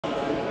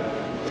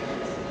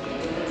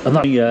And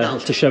that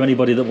is to show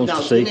anybody that wants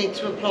to see. You need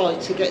to apply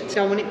to get.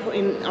 So when it put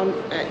in on,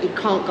 it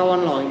can't go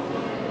online.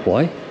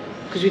 Why?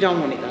 Because we don't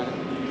want it there.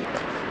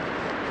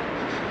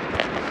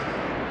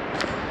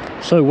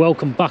 So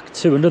welcome back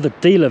to another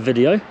dealer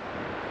video.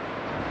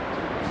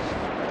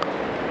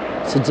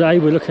 Today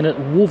we're looking at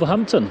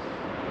Wolverhampton.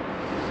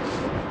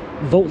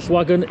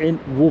 Volkswagen in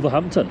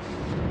Wolverhampton.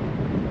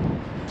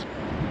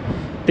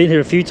 Been here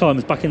a few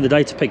times back in the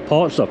day to pick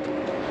parts up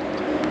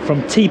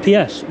from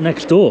TPS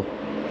next door.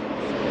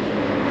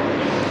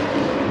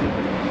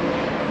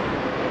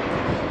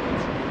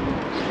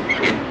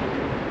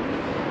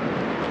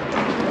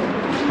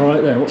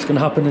 Alright then, what's going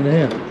to happen in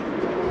here?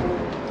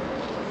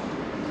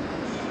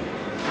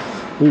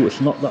 Oh,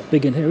 it's not that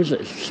big in here, is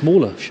it? It's a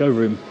smaller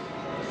showroom.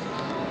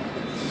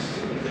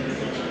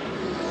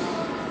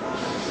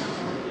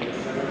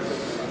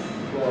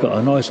 Got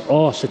a nice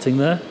R sitting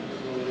there.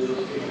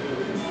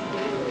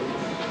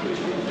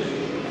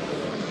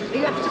 Are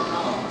you after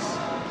parts?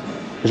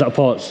 Is that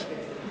parts?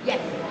 Yeah.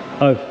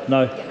 Oh,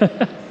 no.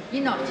 Yeah.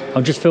 You're not?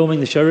 I'm just filming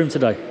the showroom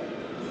today.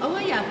 Oh,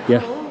 are you?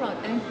 Yeah. Oh, all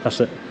right then. That's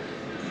it.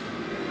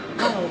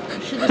 Oh, I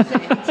should have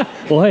said.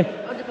 Why? I'd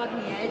have had my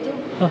hair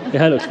done. Oh, your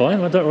hair looks fine,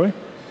 don't worry.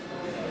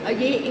 Are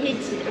you here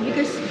to,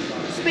 because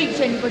speak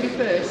to anybody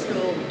first,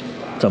 or?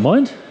 Don't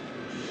mind.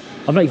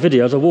 I make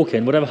videos, I walk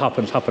in, whatever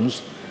happens,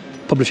 happens.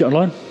 Publish it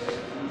online.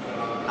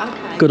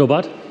 Okay. Good or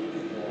bad.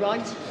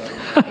 Right.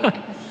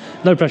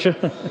 No pressure.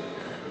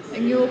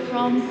 And you're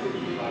from?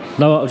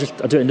 No, I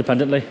do it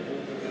independently.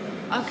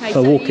 Okay,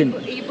 So so walk in. are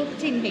you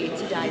booked in here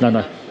today?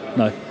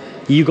 No.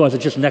 You guys are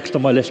just next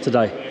on my list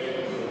today.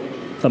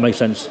 If that makes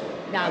sense.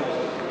 No.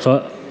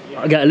 So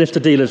I get a list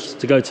of dealers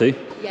to go to.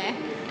 Yeah.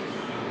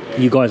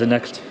 You guys are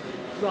next.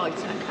 Right,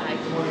 okay.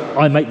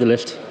 I make the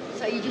list.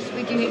 So you just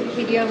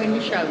video in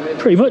the showroom?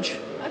 Pretty much.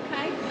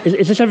 Okay.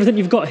 Is this everything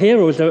you've got here,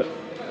 or is there?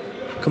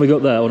 Can we go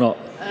up there or not?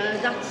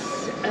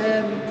 That's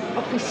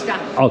office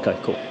staff. Okay,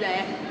 cool.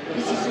 There.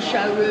 This is the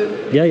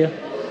showroom. Yeah.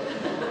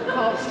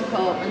 Parts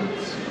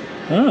department.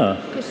 Ah.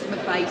 Customer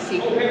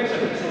facing.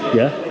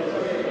 Yeah.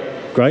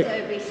 Great.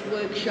 Service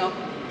workshop.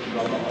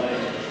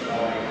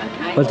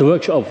 Okay. Where's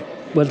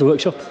the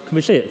workshop? Can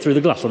we see it through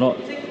the glass or not?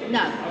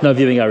 No. No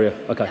viewing area.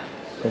 Okay. No.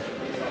 Cool.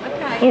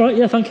 Okay. All right.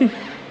 Yeah. Thank you.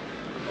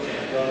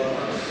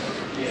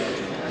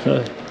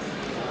 So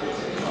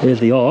here's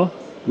the R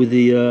with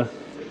the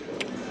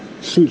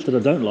seats that I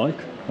don't like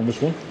on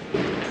this one.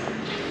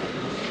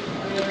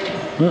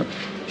 Oh,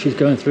 she's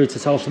going through to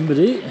tell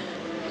somebody.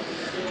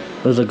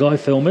 There's a guy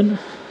filming.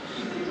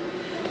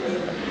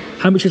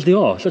 How much is the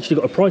R? It's actually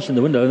got a price in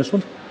the window on this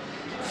one.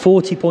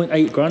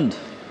 40.8 grand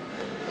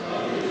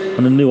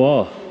on a new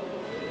R.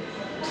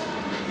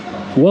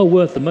 Well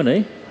worth the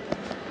money.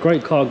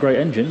 Great car, great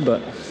engine,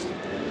 but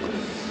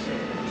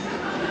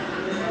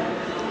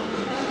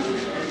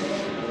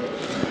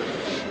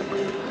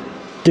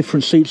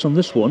different seats on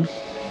this one.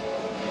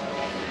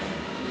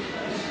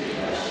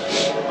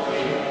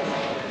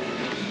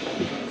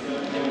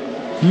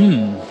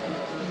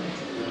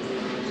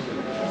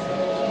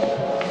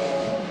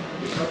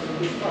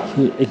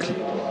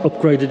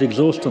 Upgraded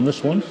exhaust on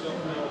this one.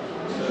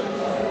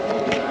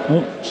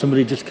 Oh,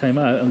 somebody just came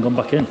out and gone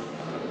back in.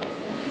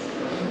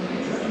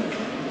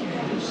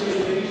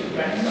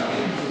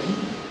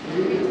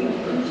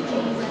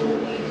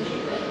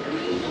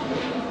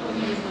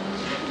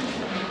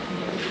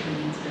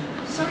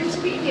 Sorry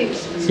to be a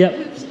nuisance. Yep.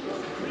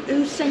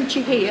 Who sent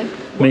you here?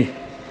 Me.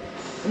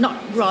 Not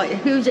right.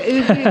 Who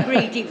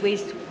agreed it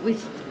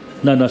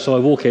with? No. So I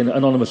walk in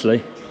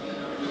anonymously,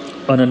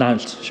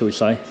 unannounced, shall we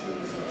say,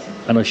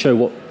 and I show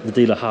what the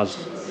dealer has,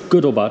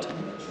 good or bad.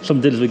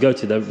 Some dealers we go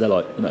to, they're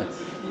like,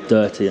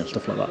 dirty and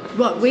stuff like that.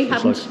 Right. We It's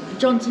haven't. like,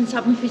 Johnson's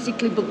haven't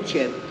physically booked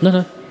you.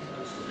 No.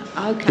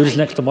 Okay. You're just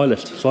next on my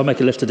list, so I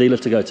make a list of dealers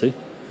to go to.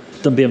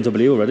 Done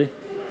BMW already.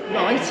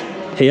 Right.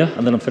 Here,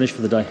 and then I'm finished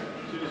for the day.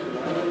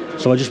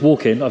 So I just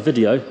walk in, I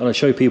video, and I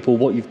show people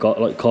what you've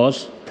got, like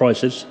cars,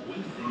 prices,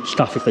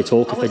 staff if they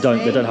talk. If they don't,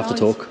 they don't have to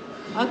talk.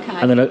 Okay.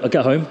 And then I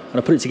get home and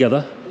I put it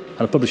together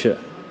and I publish it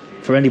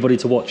for anybody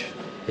to watch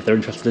if they're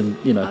interested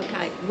in,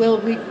 Okay. Well,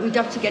 we'd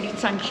have to get it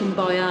sanctioned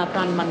by our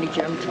brand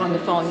manager. I'm trying to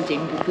find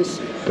him because.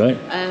 Great.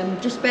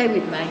 Just bear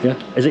with me. Yeah.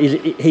 Is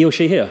it he or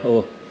she here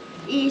or?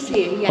 He's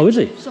here. Yeah. Oh, is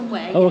he?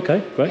 Somewhere. Oh,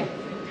 okay. Great. Yeah.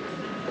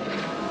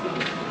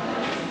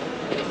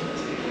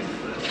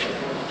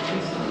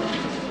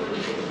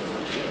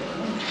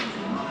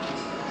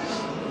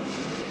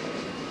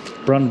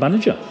 Brand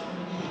manager.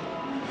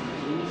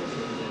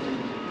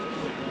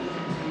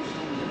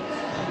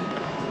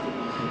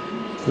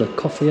 The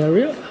coffee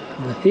area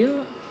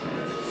here.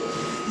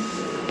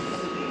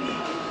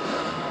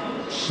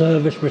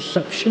 Service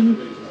reception.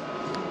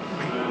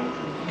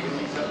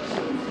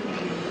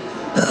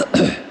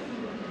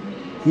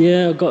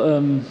 Yeah, I got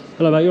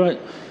hello mate, you right?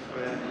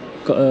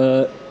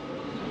 Got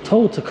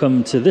told to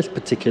come to this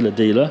particular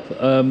dealer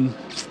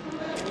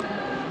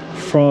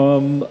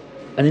from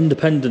an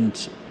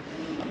independent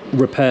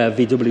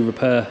VW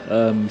repair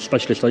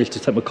specialist I used to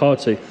take my car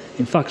to,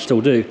 in fact still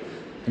do,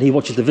 and he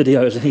watches the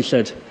videos and he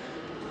said,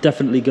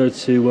 definitely go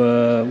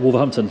to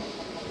Wolverhampton.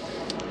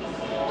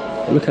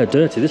 Look how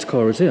dirty this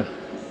car is here.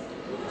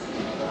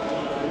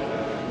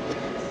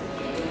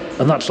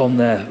 And that's on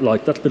there,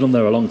 like, that's been on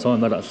there a long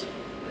time, that has.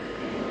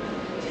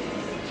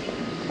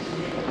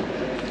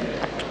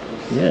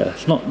 Yeah,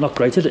 it's not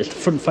great, is it? It's a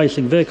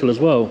front-facing vehicle as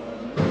well.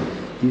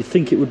 You'd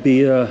think it would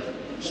be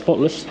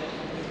spotless.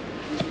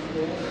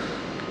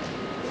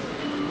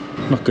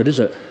 Not good, is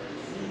it?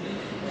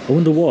 I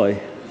wonder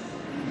why.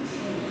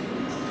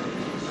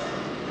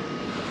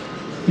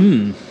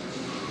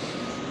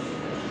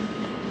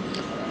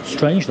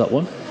 Strange, that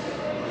one.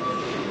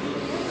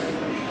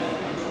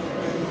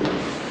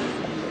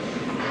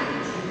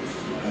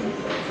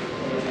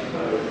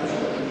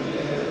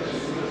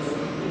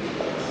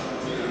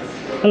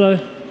 Hello. Are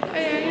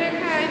you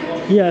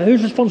okay? Yeah,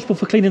 who's responsible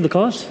for cleaning the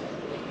cars?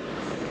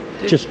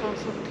 Just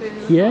Responsible for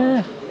cleaning the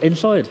yeah,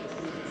 inside.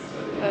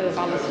 the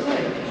valet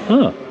today.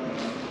 Oh,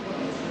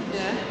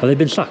 Yeah. have they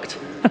been sacked?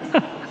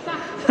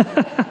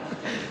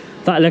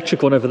 That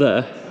electric one over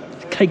there,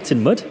 caked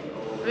in mud.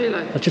 Really?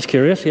 I'm just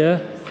curious. Yeah,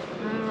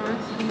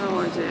 Alright, no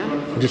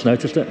idea. I just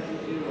noticed it.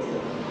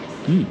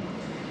 No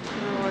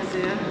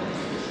idea.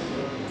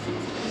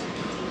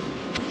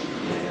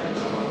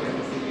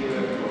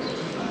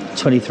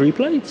 23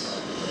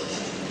 plates.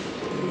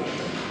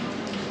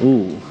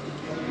 Ooh.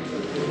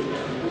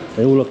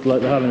 They all look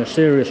like they're having a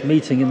serious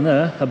meeting in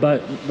there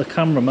about the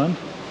cameraman.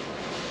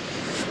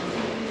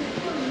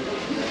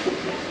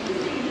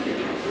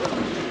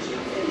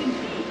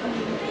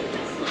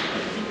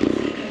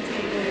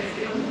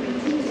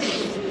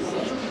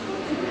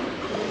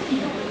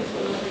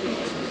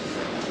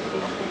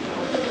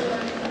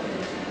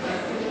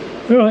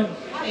 All right.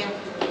 Hiya.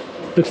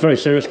 Looks very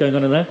serious going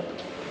on in there.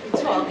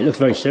 It's what? It looks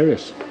very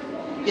serious.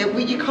 Yeah,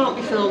 well, you can't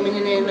be filming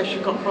in here unless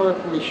you've got prior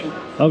permission.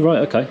 Oh, right,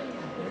 okay.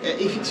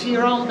 If it's for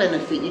your own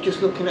benefit, you're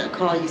just looking at a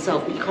car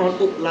yourself, but you can't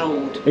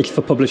upload. It's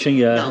for publishing,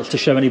 yeah. No. It's to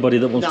show anybody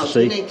that wants No, to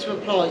see. you need to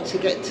apply to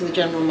get to the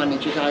general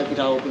manager, David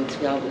Albin, to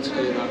be able to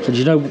do that. So do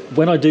you know,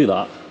 when I do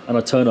that and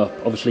I turn up,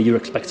 obviously you're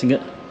expecting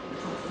it.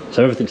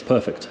 So everything's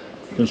perfect.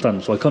 You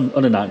understand? So I come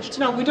unannounced.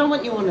 No, we don't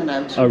want you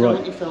unannounced. Oh, We don't right.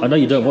 want you filming I know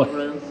you in the don't want-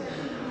 showroom.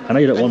 I know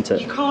you don't And want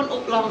it. You can't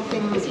upload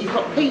things. You've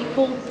got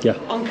people Yeah.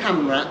 on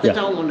camera that Yeah.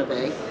 don't want to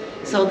be.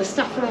 So the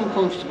staff are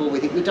uncomfortable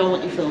with it. We don't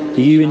want you filming. Are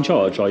you in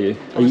charge, are you?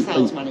 I'm Are a you-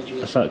 sales manager.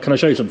 Yeah. Can I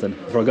show you something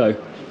before I go?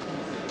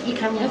 You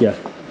can, yeah? Yeah.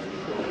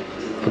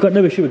 I've got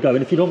no issue with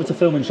going. If you don't want me to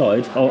film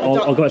inside,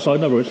 I'll go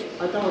outside, no worries.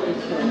 I don't want you to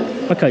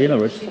film. Okay, yeah, no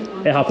worries.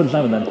 It happens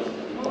now and then.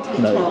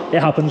 No, it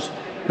happens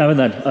now and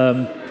then.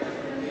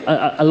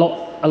 A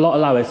lot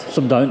allow it,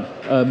 some don't.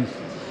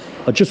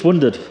 I just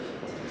wondered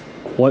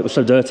why it was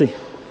so dirty.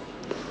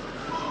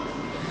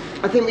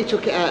 I think we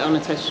took it out on a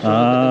test drive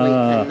at the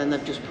weekend and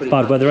they've just put it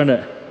Bad back. weather,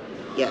 innit?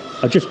 Yeah,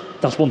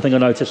 That's one thing I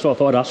noticed, so I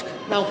thought I'd ask.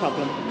 no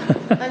problem.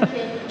 Thank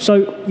you.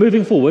 So,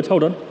 moving forward,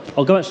 hold on.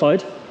 I'll go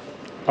outside.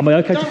 Am I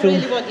okay to Don't film?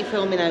 really want you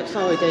filming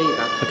outside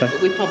either. Okay.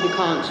 But we probably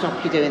can't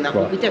stop you doing that.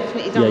 Right. But we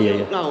definitely don't Yeah, want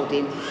yeah.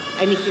 uploading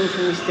anything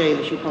from this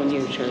dealership on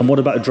YouTube. And what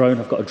about a drone?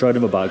 I've got a drone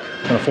in my bag.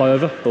 Can I fly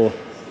over? Or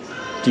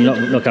do you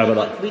not care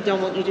about that? We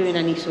don't want you doing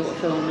any sort of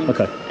filming.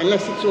 Okay.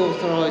 Unless it's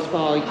authorised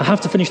by... I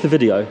have to finish the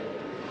video.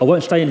 I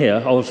won't stay in here.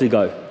 I'll obviously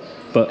go.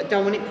 I But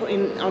don't want it put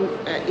in on...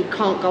 it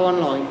can't go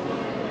online.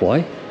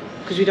 why?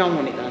 Because we don't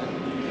want it there.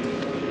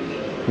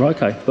 Right,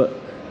 okay. But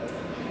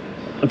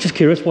I'm just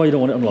curious why you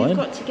don't want it online. You've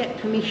got to get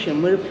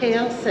permission. We're a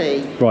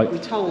PLC. Right. We're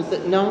told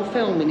that no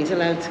filming is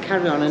allowed to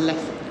carry on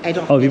unless head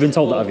office Oh, have you been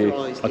told that, have you?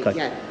 authorised it, Okay.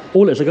 Yeah.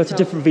 All it is, I go to So-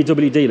 different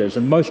VW dealers,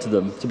 and most of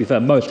them, to be fair,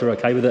 most are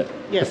okay with it.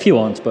 Yeah. A few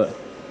aren't, but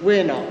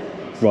We're not.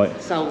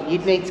 right. So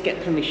you'd need to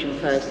get permission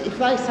first. If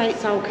they say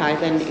it's okay,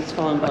 then it's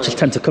fine by I just us.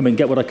 tend to come in,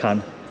 get what I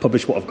can,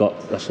 publish what I've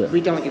got. That's it.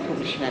 We don't want you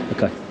publishing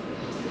anything. Okay.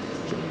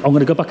 I'm going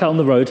to go back out on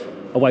the road,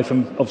 away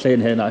from obviously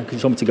in here now,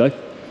 because you want me to go.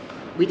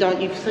 We don't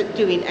want you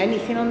doing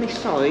anything on this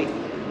site,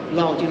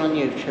 loading on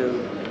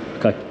YouTube.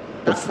 Okay.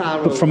 That's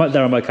our But from rules. out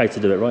there, I'm okay to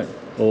do it, right?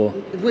 Or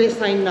We're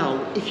saying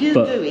no. If you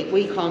But- do it,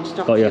 we can't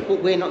stop Got you, ya.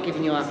 but we're not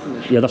giving you our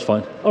permission. yeah, that's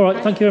fine. All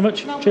right. Thank you very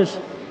much. No Cheers.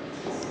 problem.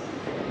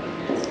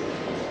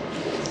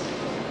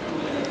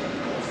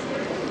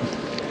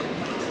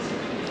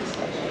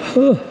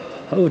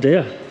 Oh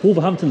dear,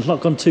 Wolverhampton's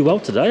not gone too well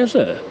today, has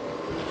it?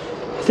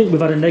 I think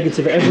we've had a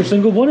negative at every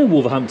single one in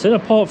Wolverhampton,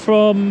 apart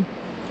from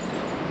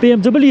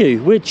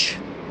BMW, which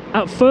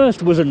at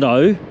first was a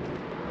no,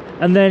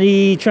 and then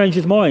he changed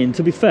his mind.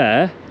 To be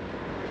fair,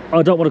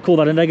 I don't want to call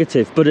that a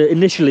negative, but it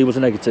initially was a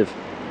negative.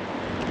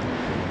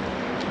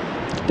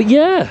 But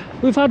yeah,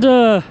 we've had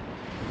a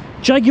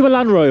Jaguar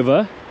Land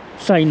Rover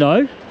say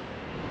no.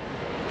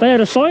 They had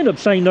a sign up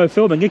saying no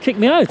filming, it kicked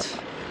me out.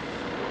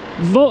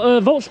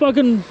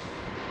 Volkswagen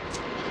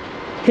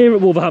here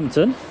at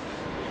Wolverhampton.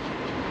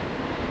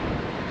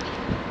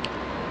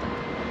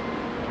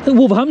 I think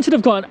Wolverhampton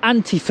have got an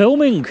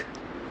anti-filming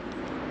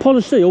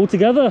policy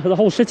altogether, the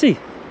whole city.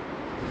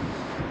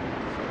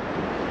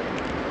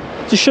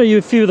 To show you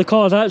a few of the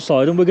cars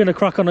outside, and we're going to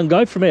crack on and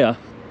go from here.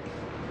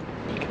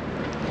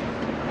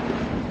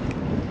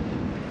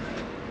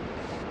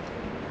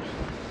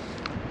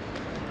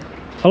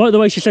 I like the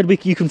way she said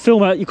you can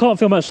film out. You can't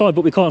film outside,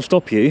 but we can't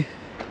stop you.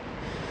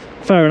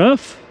 Fair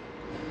enough.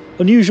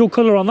 Unusual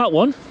colour on that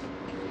one.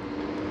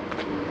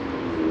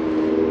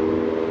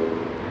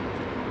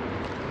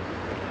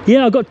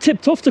 Yeah, I got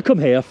tipped off to come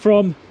here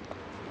from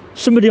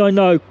somebody I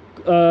know.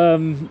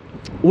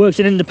 Works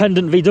in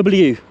independent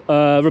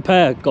VW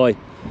repair guy,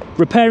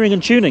 repairing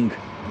and tuning.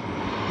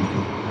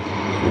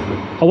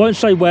 I won't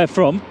say where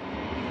from,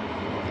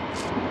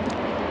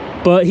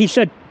 but he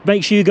said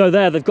make sure you go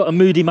there. They've got a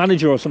moody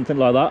manager or something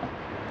like that.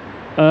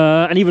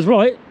 And he was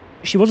right.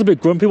 She was a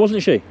bit grumpy,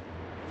 wasn't she?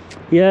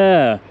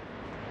 Yeah.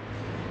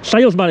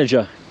 Sales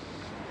manager.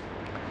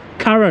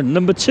 Karen,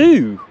 number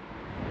 2.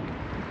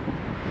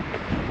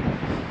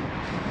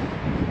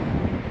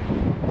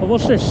 And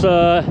what's this?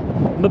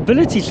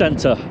 Mobility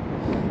centre.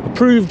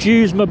 Approved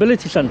use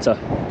mobility centre.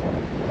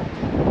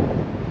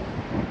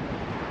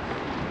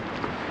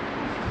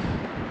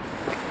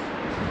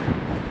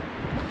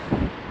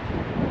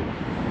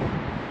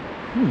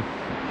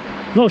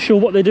 Not sure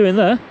what they're doing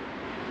there,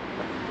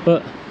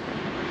 but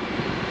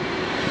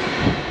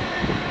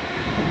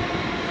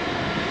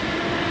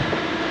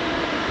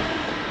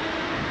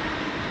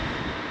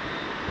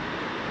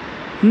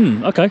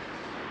okay.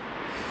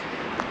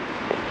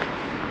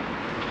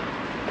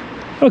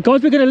 Alright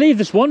guys, we're going to leave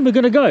this one, we're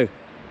going to go.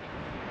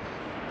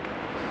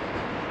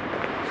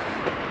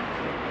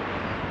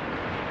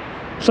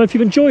 So if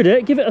you've enjoyed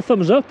it, give it a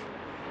thumbs up,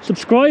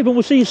 subscribe, and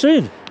we'll see you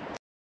soon.